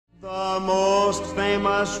The most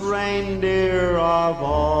famous reindeer of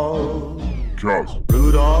all, Charles.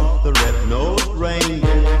 Rudolph the red-nosed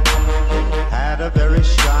reindeer, had a very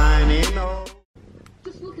shiny nose.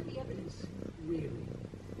 Just look at the evidence. Really?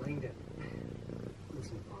 Langdon.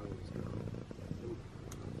 Listen, Father was gone.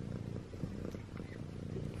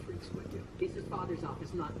 Freaks with you. This is Father's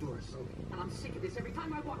office, not yours. Okay. And I'm sick of this every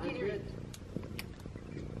time I walk in here.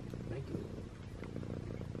 Thank you.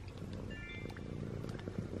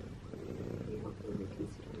 We hope you'll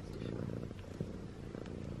reconsider, Mr. Shaw.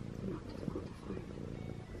 They're not difficult to find.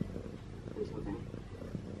 Until then,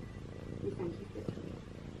 we thank you for your time.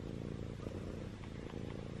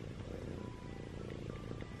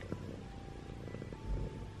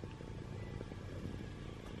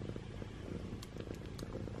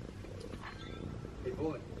 Hey,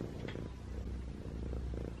 boy.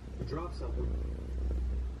 You dropped something.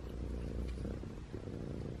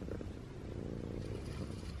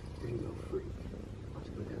 Bingo freak. Let's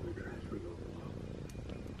put that in the trash for you.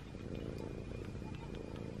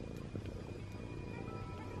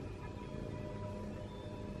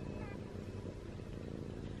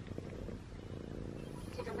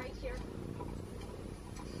 Take a right here.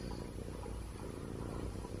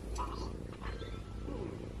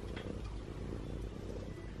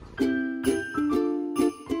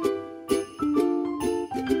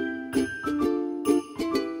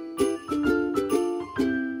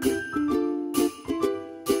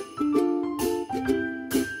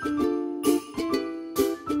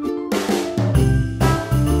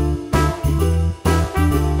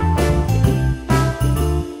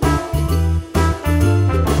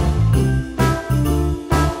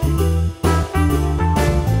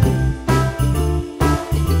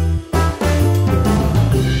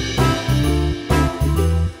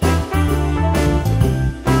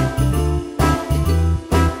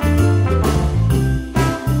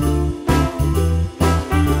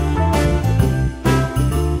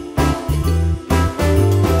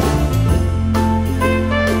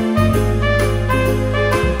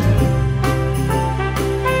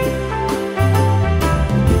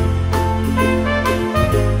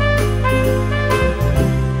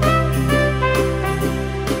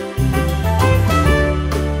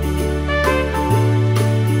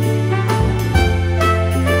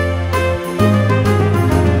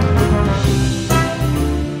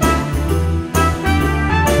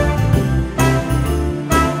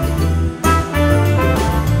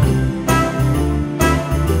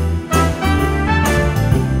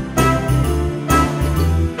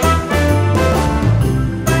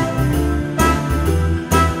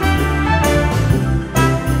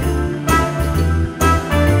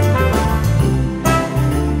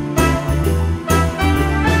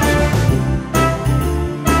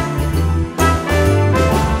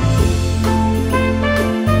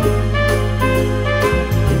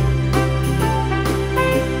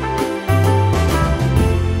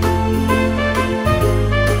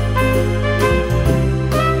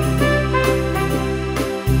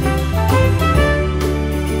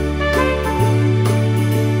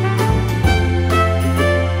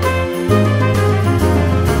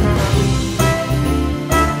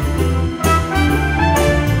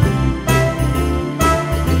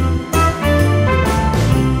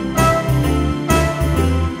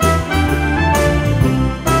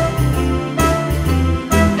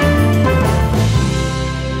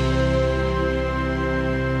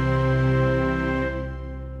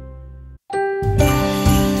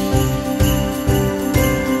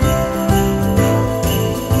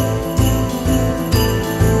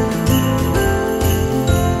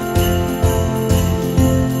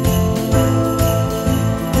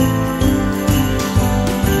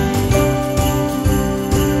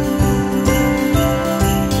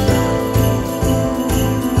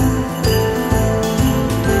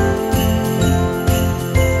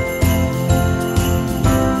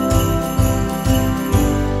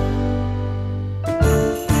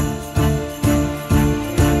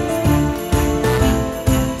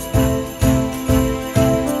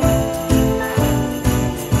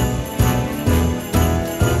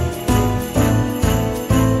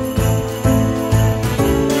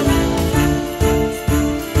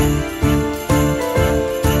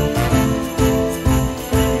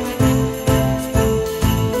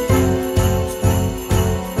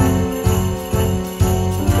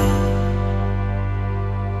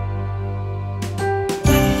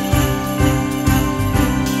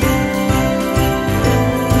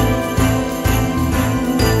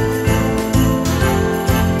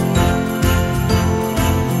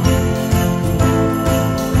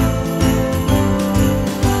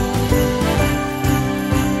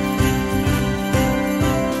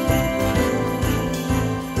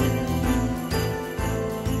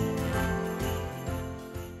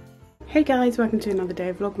 Hey guys, welcome to another day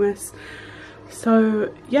of Vlogmas.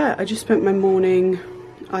 So yeah, I just spent my morning,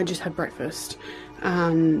 I just had breakfast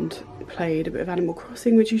and played a bit of Animal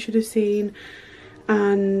Crossing, which you should have seen,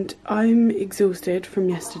 and I'm exhausted from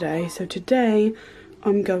yesterday. So today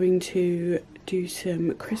I'm going to do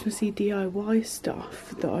some Christmassy DIY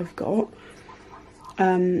stuff that I've got,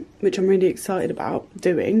 which I'm really excited about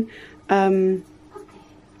doing, but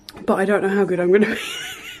I don't know how good I'm going to be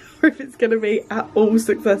or if it's going to be at all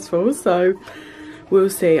successful, so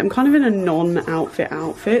we'll see. I'm kind of in a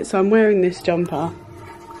non-outfit, so I'm wearing this jumper.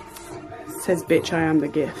 It says "Bitch, I am the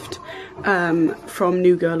gift," from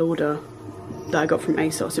New Girl Order that I got from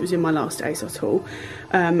ASOS. It was in my last ASOS haul.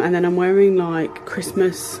 And then I'm wearing like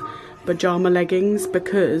Christmas pajama leggings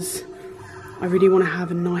because I really want to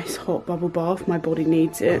have a nice hot bubble bath. My body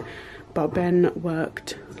needs it, but Ben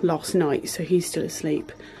worked last night, so he's still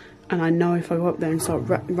asleep. And I know if I go up there and start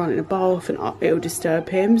running a bath, and it'll disturb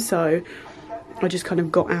him. So I just kind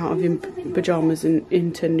of got out of pyjamas and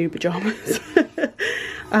into new pyjamas.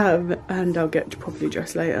 And I'll get properly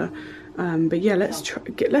dressed later. But yeah, let's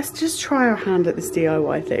just try our hand at this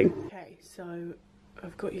DIY thing. Okay, so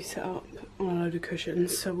I've got you set up on a load of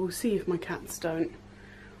cushions. So we'll see if my cats don't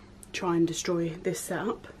try and destroy this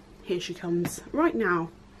setup. Here she comes right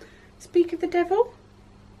now. Speak of the devil.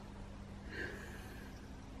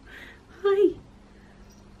 Hi.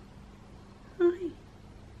 Hi.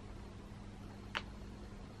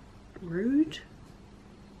 Rude.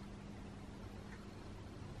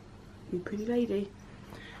 You pretty lady.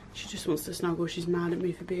 She just wants to snuggle. She's mad at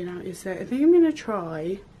me for being out yesterday. I think I'm going to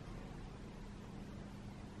try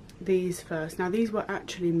these first. Now these were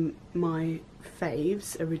actually my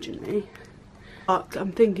faves originally, but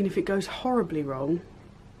I'm thinking if it goes horribly wrong,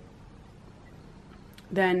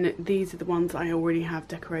 then these are the ones I already have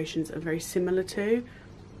decorations that are very similar to.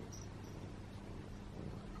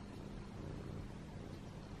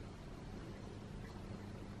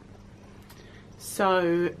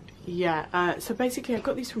 So yeah, so basically I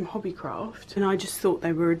got these from Hobbycraft and I just thought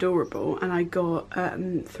they were adorable, and I got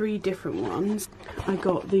 3 different ones. I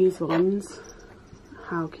got these ones.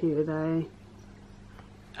 How cute are they?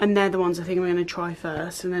 And they're the ones I think I'm going to try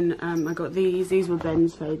first. And then I got these were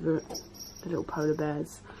Ben's favourite, the little polar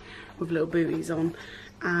bears with little booties on.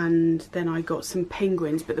 And then I got some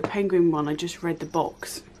penguins, but the penguin one, I just read the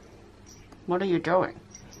box. What are you doing?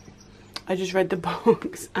 I just read the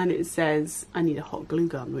box and it says I need a hot glue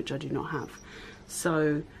gun, which I do not have.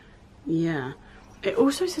 So yeah, it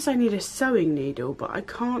also says I need a sewing needle, but I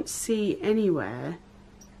can't see anywhere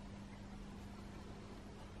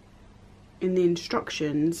in the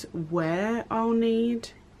instructions where I'll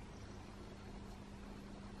need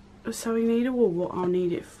a sewing needle or what I'll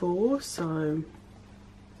need it for, so I'm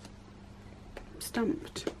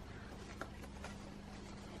stumped.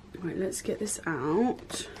 Right, let's get this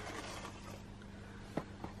out.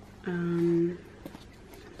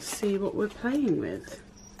 See what we're playing with.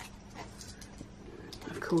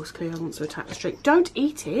 Of course Cleo wants to attack the string. Don't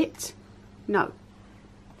eat it! No.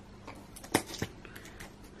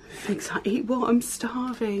 Thinks I eat what? I'm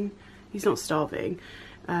starving. He's not starving.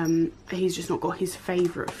 He's just not got his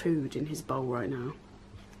favourite food in his bowl right now.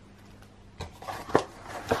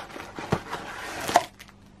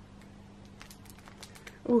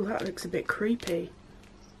 Oh, that looks a bit creepy.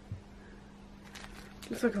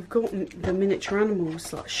 Looks like I've got the miniature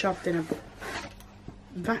animals like shoved in a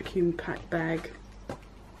vacuum pack bag.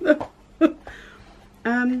 Okay,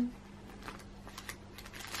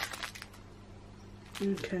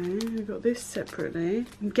 I've got this separately.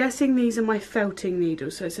 I'm guessing these are my felting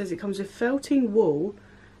needles. So it says it comes with felting wool,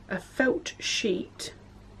 a felt sheet,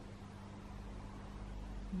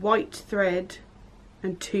 white thread,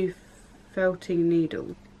 and 2 felting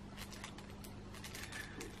needles.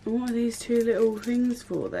 What are these 2 little things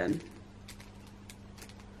for then?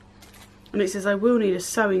 And it says I will need a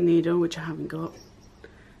sewing needle, which I haven't got,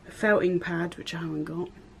 a felting pad, which I haven't got,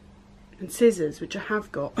 and scissors, which I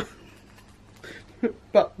have got.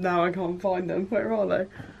 But now I can't find them. Where are they?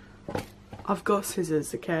 I've got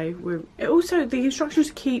scissors, okay. Also, the instructions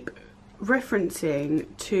keep referencing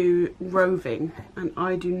to roving, and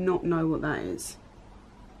I do not know what that is.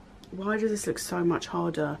 Why does this look so much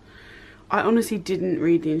harder? I honestly didn't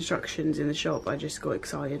read the instructions in the shop. I just got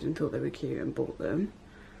excited and thought they were cute and bought them.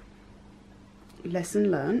 Lesson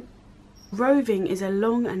learnt. Roving is a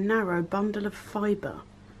long and narrow bundle of fibre.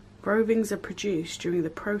 Rovings are produced during the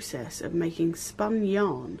process of making spun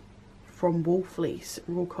yarn from wool fleece,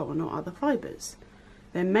 raw cotton or other fibres.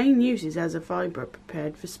 Their main use is as a fibre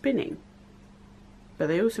prepared for spinning, but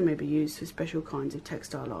they also may be used for special kinds of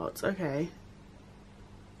textile arts. Okay.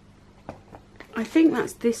 I think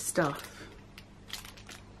that's this stuff.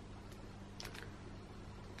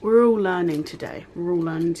 We're all learning today. We're all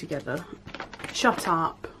learning together. Shut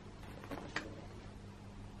up.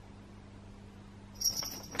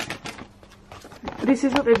 This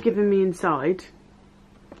is what they've given me inside.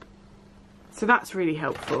 So that's really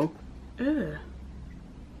helpful. Ugh.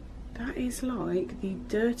 That is like the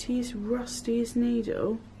dirtiest, rustiest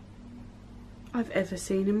needle I've ever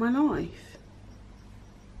seen in my life.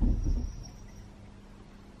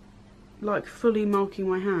 Like fully marking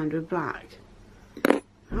my hand with black.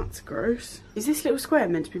 That's gross. Is this little square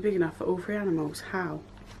meant to be big enough for all 3 animals? How?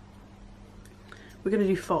 We're going to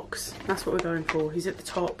do fox. That's what we're going for. He's at the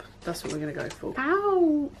top. That's what we're going to go for.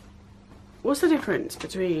 Ow! What's the difference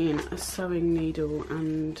between a sewing needle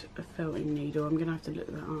and a felting needle? I'm going to have to look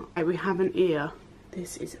that up. Okay, we have an ear.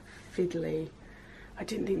 This is fiddly. I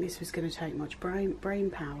didn't think this was going to take much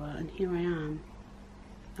brain power, and here I am.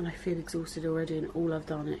 And I feel exhausted already, and all I've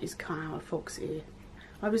done is cut out a fox ear.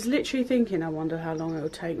 I was literally thinking, I wonder how long it will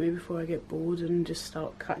take me before I get bored and just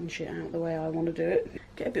start cutting shit out the way I want to do it.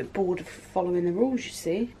 Get a bit bored of following the rules, you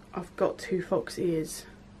see. I've got 2 fox ears.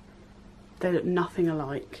 They look nothing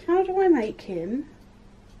alike. How do I make him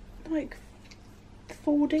like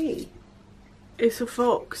 4D? It's a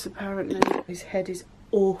fox, apparently. His head is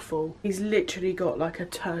awful. He's literally got like a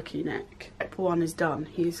turkey neck. Step 1 is done.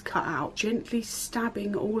 He's cut out. Gently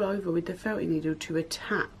stabbing all over with the felting needle to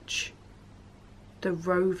attach the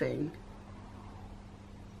roving.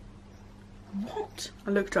 What? I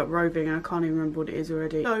looked up roving and I can't even remember what it is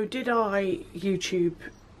already. So did I YouTube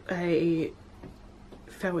a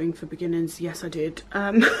felting for beginners? Yes, I did.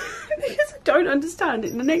 Because I don't understand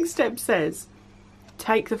it. The next step says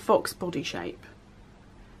take the fox body shape,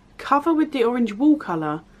 cover with the orange wool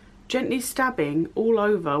colour, gently stabbing all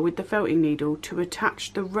over with the felting needle to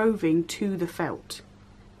attach the roving to the felt.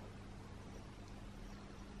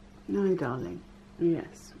 No, darling.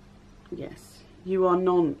 Yes. Yes. You are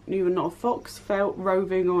not a fox, felt,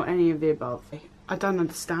 roving, or any of the above. I don't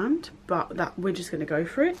understand, but that we're just gonna go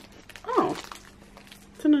for it. Oh.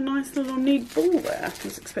 It's in a nice little neat ball there. I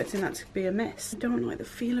was expecting that to be a mess. I don't like the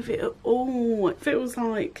feel of it at all. It feels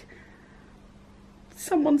like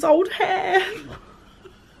someone's old hair.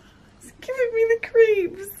 It's giving me the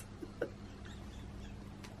creeps.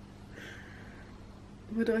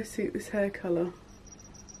 Would I suit this hair colour?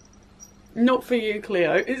 Not for you,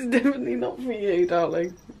 Cleo. It's definitely not for you,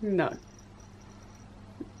 darling. No.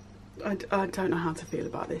 I don't know how to feel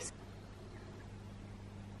about this.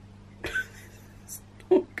 It's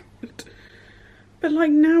not good. But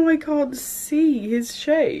like now I can't see his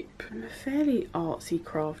shape. I'm a fairly artsy,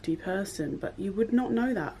 crafty person, but you would not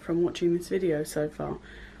know that from watching this video so far.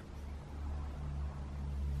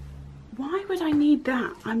 Why would I need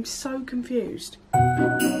that? I'm so confused.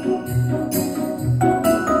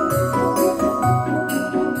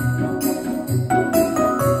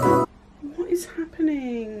 What is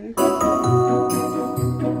happening?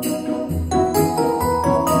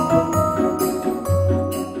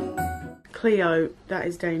 Cleo, that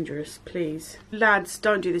is dangerous, please. Lads,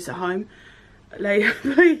 don't do this at home.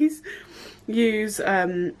 Please use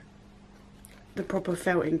the proper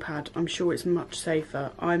felting pad. I'm sure it's much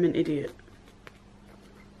safer. I'm an idiot.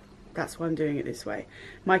 That's why I'm doing it this way.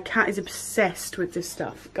 My cat is obsessed with this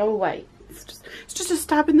stuff. Go away. It's just a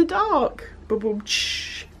stab in the dark. Boom, boom,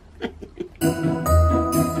 shh.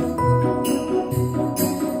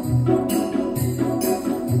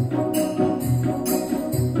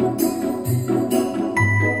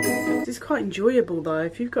 It's quite enjoyable though.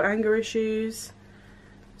 If you've got anger issues,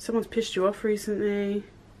 someone's pissed you off recently,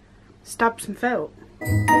 stab some felt.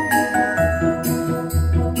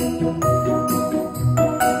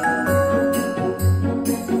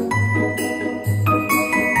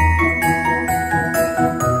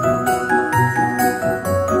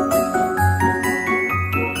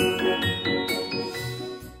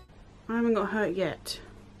 Hurt yet.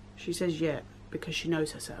 She says yet because she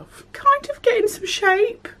knows herself. Kind of getting some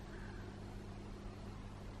shape.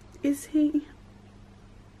 Is he?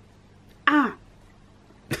 Ah!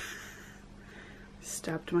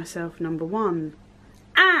 Stabbed myself number 1.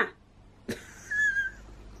 Ah!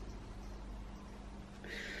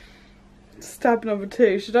 Stab number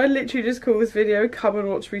 2. Should I literally just call this video "Come and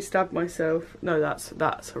watch me stab myself"? No,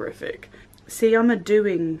 that's horrific. See, I'm a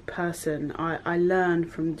doing person. I learn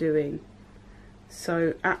from doing.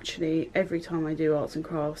 So actually, every time I do arts and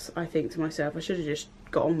crafts, I think to myself, I should have just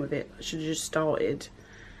got on with it. I should have just started,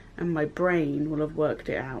 and my brain will have worked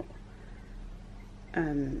it out.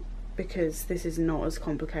 Because this is not as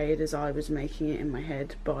complicated as I was making it in my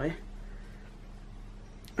head by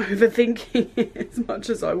overthinking it as much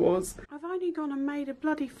as I was. Have only gone and made a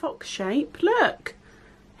bloody fox shape. Look!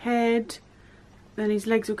 Head. Then his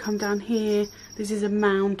legs will come down here. This is a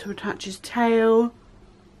mound to attach his tail.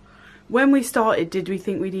 When we started, did we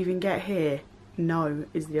think we'd even get here? No,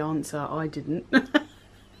 is the answer. I didn't.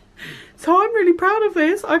 So I'm really proud of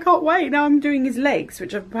this. I can't wait. Now I'm doing his legs,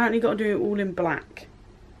 which I've apparently got to do it all in black.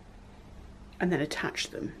 And then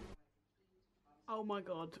attach them. Oh my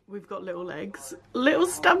god, we've got little legs. Little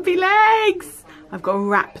stumpy legs! I've got to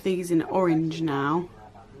wrap these in orange now.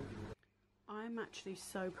 I'm actually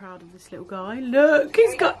so proud of this little guy. Look,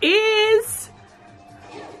 he's got ears!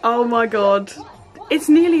 Oh my god. It's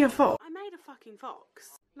nearly a fox. I made a fucking fox.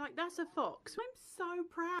 Like, that's a fox. I'm so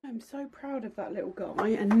proud. I'm so proud of that little guy.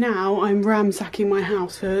 And now I'm ransacking my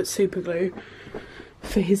house for super glue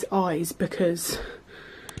for his eyes because...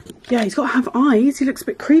 yeah, he's got to have eyes. He looks a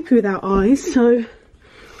bit creepy without eyes, so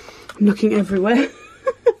I'm looking everywhere.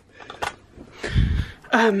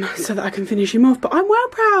 So that I can finish him off. But I'm well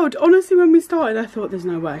proud. Honestly, when we started, I thought there's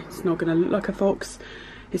no way. It's not going to look like a fox.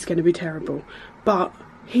 It's going to be terrible. But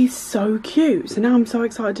he's so cute. So now I'm so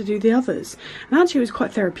excited to do the others. And actually, it was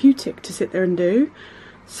quite therapeutic to sit there and do.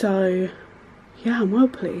 So, yeah, I'm well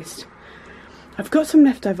pleased. I've got some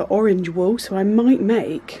leftover orange wool, so I might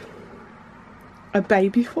make a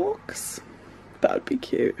baby fox. That would be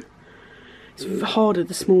cute. It's harder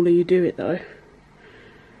the smaller you do it though.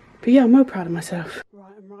 But yeah, I'm well proud of myself.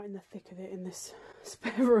 Right, I'm right in the thick of it in this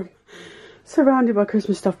spare room. Surrounded by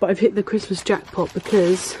Christmas stuff, but I've hit the Christmas jackpot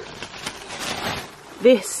because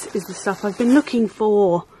this is the stuff I've been looking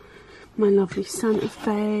for. My lovely Santa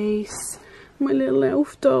face, my little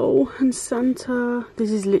elf doll and Santa.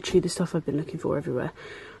 This is literally the stuff I've been looking for everywhere.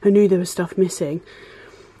 I knew there was stuff missing.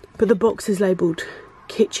 But the box is labelled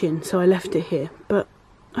kitchen, so I left it here. But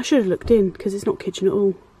I should have looked in, because it's not kitchen at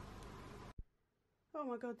all. Oh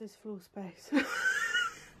my god, there's floor space.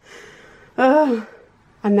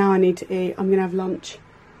 And now I need to eat. I'm going to have lunch.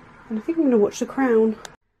 And I think I'm going to watch The Crown.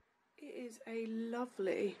 It is a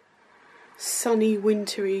lovely, sunny,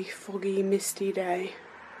 wintry, foggy, misty day.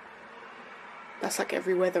 That's like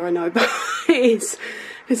every weather I know, but it is.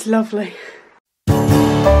 It's lovely.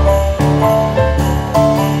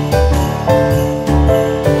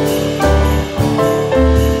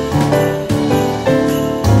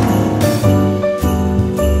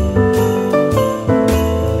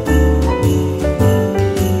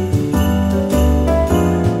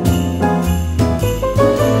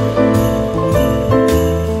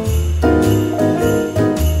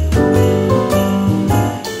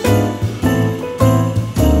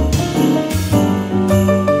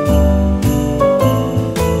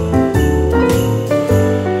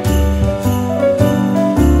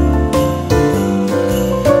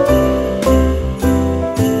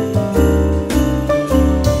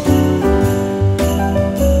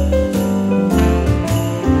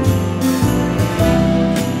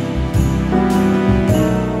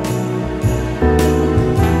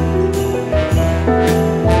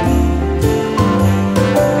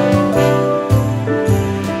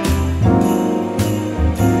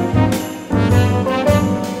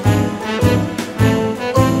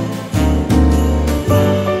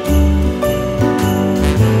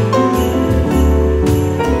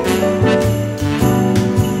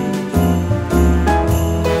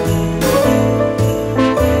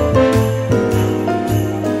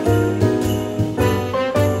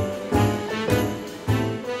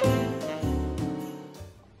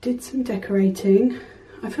 Did some decorating.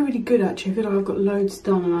 I feel really good actually. I feel like I've got loads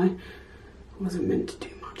done and I wasn't meant to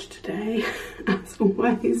do much today, as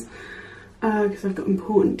always, because I've got an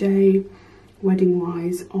important day wedding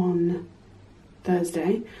wise on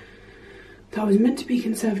Thursday that I was meant to be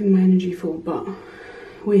conserving my energy for, but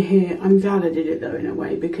we're here. I'm glad I did it though in a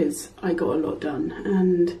way because I got a lot done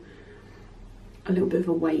and a little bit of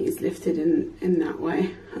a weight is lifted in that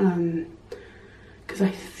way, because I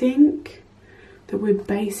think that we're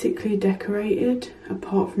basically decorated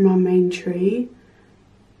apart from our main tree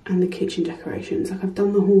and the kitchen decorations. Like, I've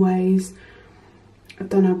done the hallways, I've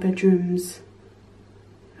done our bedrooms,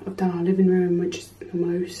 I've done our living room, which is the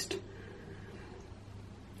most.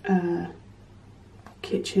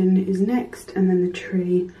 Kitchen is next, and then the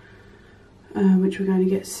tree, which we're going to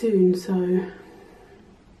get soon. So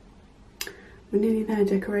we're nearly there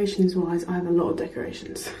decorations wise. I have a lot of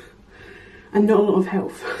decorations and not a lot of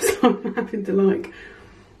health, so I'm having to like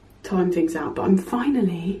time things out. But I'm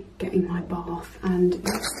finally getting my bath, and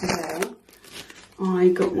yesterday I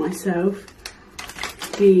got myself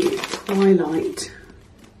the Twilight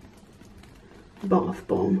bath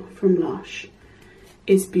bomb from Lush.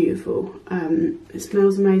 It's beautiful. It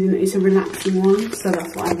smells amazing. It's a relaxing one, so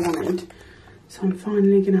that's what I wanted. So I'm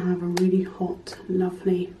finally going to have a really hot,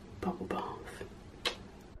 lovely bubble bath.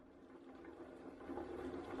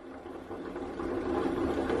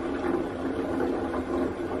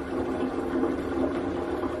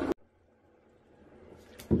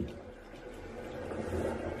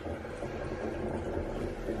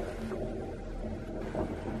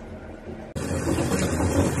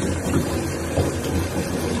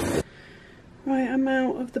 Right, I'm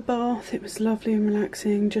out of the bath. It was lovely and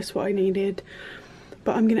relaxing, just what I needed.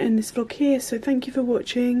 But I'm going to end this vlog here, so thank you for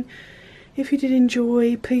watching. If you did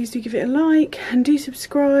enjoy, please do give it a like and do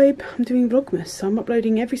subscribe. I'm doing Vlogmas, so I'm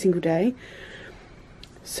uploading every single day.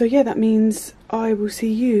 So yeah, that means I will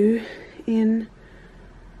see you in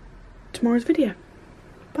tomorrow's video.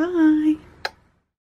 Bye!